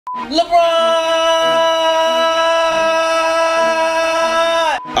Obviously,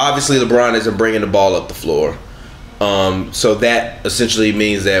 LeBron isn't bringing the ball up the floor. So that essentially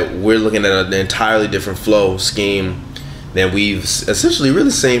means that we're looking at an entirely different flow scheme than we've essentially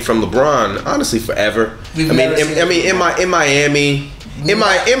really seen from LeBron, honestly, forever. In Miami,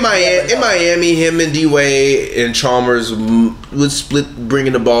 him and D-Wade and Chalmers would split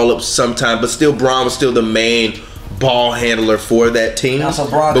bringing the ball up sometime, but still Bron was still the main ball handler for that team. Now, so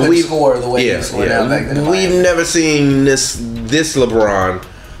Bron could score the way he scored down back then. We've never seen this LeBron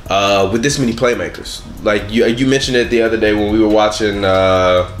with this many playmakers. Like you mentioned it the other day when we were watching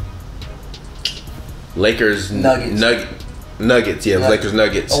Lakers Nuggets, yeah, it was Lakers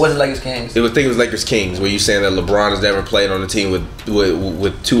Nuggets. Or was it Lakers Kings? I think it was Lakers Kings, where you saying that LeBron has never played on a team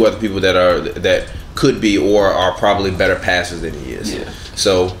with two other people that could be or are probably better passers than he is. Yeah.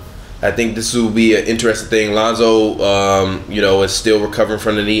 So I think this will be an interesting thing. Lonzo, is still recovering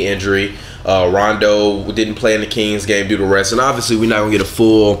from the knee injury. Rondo didn't play in the Kings game due to rest, and obviously we're not gonna get a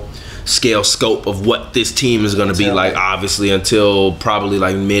full scale scope of what this team is going to be like, obviously, until probably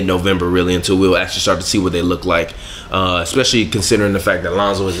like mid-November, really, until we'll actually start to see what they look like, especially considering the fact that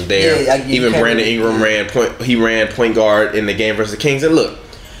Lonzo isn't there. Even Brandon Ingram ran point guard in the game versus the Kings. And look,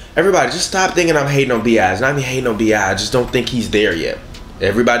 everybody, just stop thinking I'm hating on B.I. It's not me hating on B.I. I just don't think he's there yet.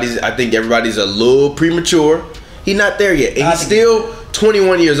 I think everybody's a little premature. He's not there yet. And he's still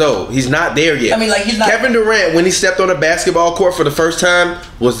 21 years old. He's not there yet. I mean, like, he's not. Kevin Durant, when he stepped on a basketball court for the first time,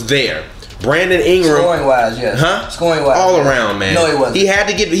 was there. Brandon Ingram, scoring wise, yes. Huh? Scoring wise, all around, man. No, he wasn't. He had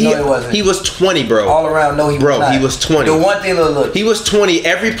to get. He wasn't. He was 20, bro. All around, no, he was not. He was 20. The one thing, look. He was 20.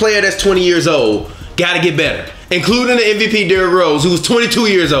 Every player that's 20 years old got to get better, including the MVP Derrick Rose, who was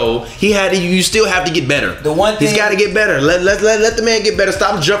 22 years old. You still have to get better. The one thing, he's got to get better. Let the man get better.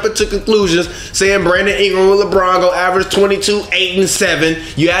 Stop jumping to conclusions saying Brandon Ingram with LeBron go average 22, 8, and 7.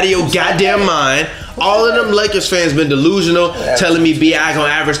 You out of your goddamn mind. All of them Lakers fans been delusional, telling me B.I. gonna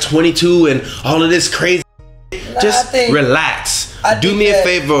average 22 and all of this crazy. Just relax. Do me a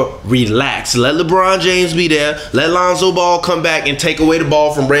favor, relax. Let LeBron James be there. Let Lonzo Ball come back and take away the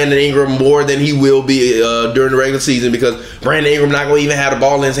ball from Brandon Ingram more than he will be during the regular season, because Brandon Ingram not gonna even have the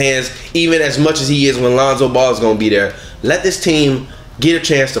ball in his hands even as much as he is when Lonzo Ball is gonna be there. Let this team get a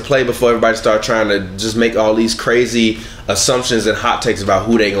chance to play before everybody start trying to just make all these crazy assumptions and hot takes about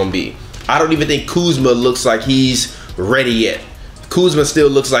who they gonna be. I don't even think Kuzma looks like he's ready yet. Kuzma still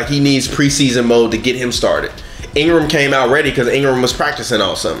looks like he needs preseason mode to get him started. Ingram came out ready because Ingram was practicing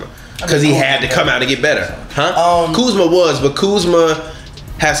all summer because he had to come out and get better. Kuzma was, but Kuzma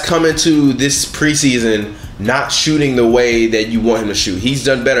has come into this preseason not shooting the way that you want him to shoot. He's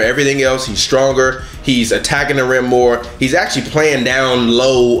done better. Everything else, he's stronger. He's attacking the rim more. He's actually playing down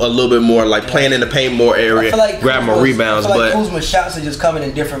low a little bit more, like playing in the paint more area, grabbing more rebounds. I feel like Kuzma's shots are just coming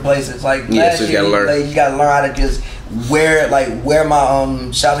in different places. Like last so you year, gotta learn. You gotta learn how to just where my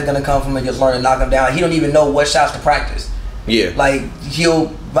shots are gonna come from and just learn to knock them down. He don't even know what shots to practice. Yeah. Like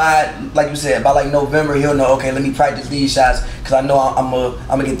like you said, by like November, he'll know, okay, let me practice these shots because I know I'm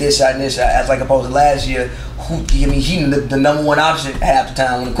gonna get this shot and this shot. As like opposed to last year, he the number one option half the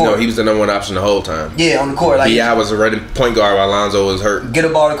time on the court. No, he was the number one option the whole time. Yeah, on the court. Like B.I. was a running point guard while Lonzo was hurt. Get a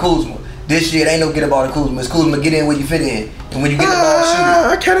ball to Kuzma. This year, it ain't no get a ball to Kuzma. It's Kuzma, get in where you fit in, and when you get the ball, shoot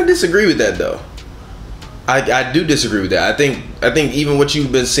it. I kind of disagree with that though. I do disagree with that. I think even what you've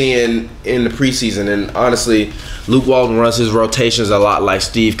been seeing in the preseason, and honestly, Luke Walton runs his rotations a lot like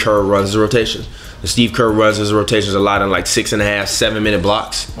Steve Kerr runs his rotations. And Steve Kerr runs his rotations a lot in like 6.5, 7 minute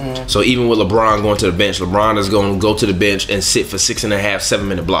blocks. So even with LeBron going to the bench, LeBron is going to go to the bench and sit for 6.5, 7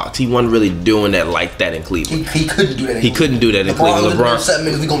 minute blocks. He wasn't really doing that like that in Cleveland. He couldn't do that. He couldn't do that in Cleveland. LeBron 7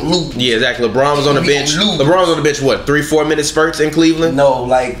 minutes, we gonna lose. Yeah, exactly. LeBron was on the bench. LeBron was on the bench. What, 3-4 minute spurts in Cleveland? No,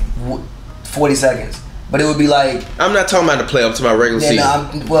 like 40 seconds. But it would be like, I'm not talking about the playoffs, I'm talking about regular season.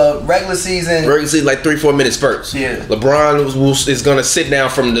 Regular season. Regular season, like 3-4 minute spurts. Yeah. LeBron is going to sit down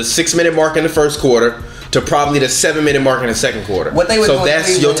from the 6 minute mark in the first quarter to probably the 7 minute mark in the second quarter. What they would so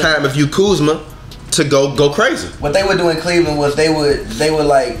that's your time if you Kuzma to go crazy. What they would do in Cleveland was they would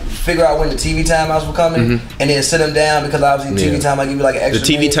like figure out when the TV timeouts were coming and then sit them down, because obviously TV timeout give you like an extra.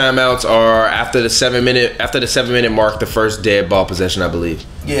 The TV timeouts are after the 7 minute mark, the first dead ball possession, I believe.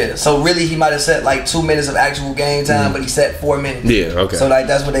 Yeah, so really he might have set like 2 minutes of actual game time, but he set 4 minutes. Yeah, okay. So like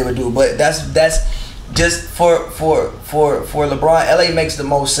that's what they would do, but that's just for LeBron. LA makes the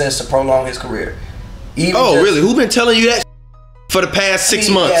most sense to prolong his career. Really? Who been telling you that for the past 6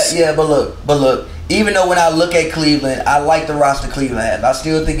 months? Yeah, but look. Even though when I look at Cleveland, I like the roster Cleveland has. I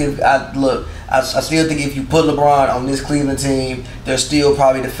still think I I still think if you put LeBron on this Cleveland team, they're still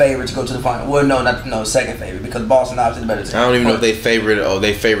probably the favorite to go to the final. Well, no, second favorite because Boston obviously the better team. I don't even know if they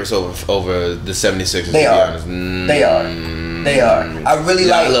favorites over the 76ers. They are. They are. I really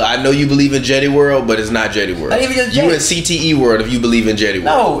like. Look, I know you believe in Jetty World, but it's not Jetty World. Not even just you Jetty. in CTE World if you believe in Jetty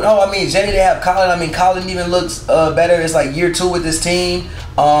World. No. I mean Jetty. They have Colin. I mean Colin even looks better. It's like year 2 with this team.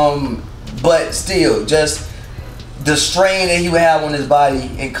 But still, just the strain that he would have on his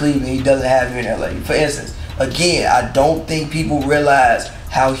body in Cleveland, he doesn't have here in LA. For instance, again, I don't think people realize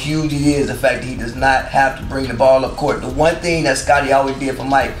how huge it is, the fact that he does not have to bring the ball up court. The one thing that Scotty always did for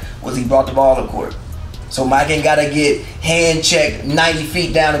Mike was he brought the ball up court. So Mike ain't got to get hand checked 90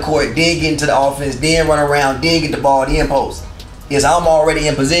 feet down the court, then get into the offense, then run around, then get the ball, then post. Is I'm already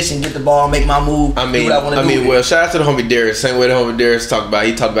in position, get the ball, make my move, do what I want to do. Well, shout out to the homie Darius. Same way the homie Darius talked about.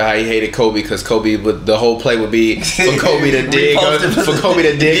 He talked about how he hated Kobe because Kobe, the whole play would be for Kobe to dig, on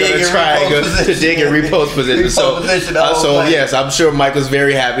the triangle, to dig and repost position. So yes, I'm sure Mike was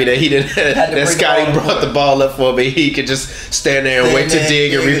very happy that he didn't. That Scotty brought the ball up for me. He could just stand there and wait to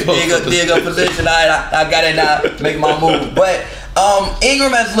dig and repost. Dig up position. I got it now. Make my move. But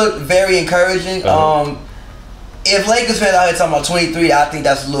Ingram has looked very encouraging. If Lakers fans out here talking about 23, I think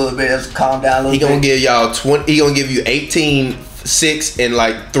that's a little bit. Let's calm down a little bit. He gonna give y'all 20. He gonna give you 18, 6, and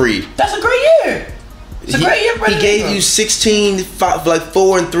like 3. That's a great year. It's a great year for He gave you 16, 5, like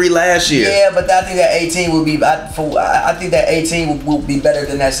 4 and 3 last year. Yeah, but I think that 18 will be. I think that 18 will be better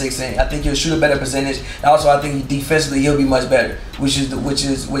than that 16. I think he'll shoot a better percentage. And also, I think defensively he'll be much better, which is the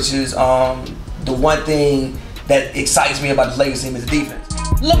one thing that excites me about the Lakers team is the defense.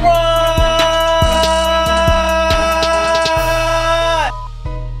 LeBron.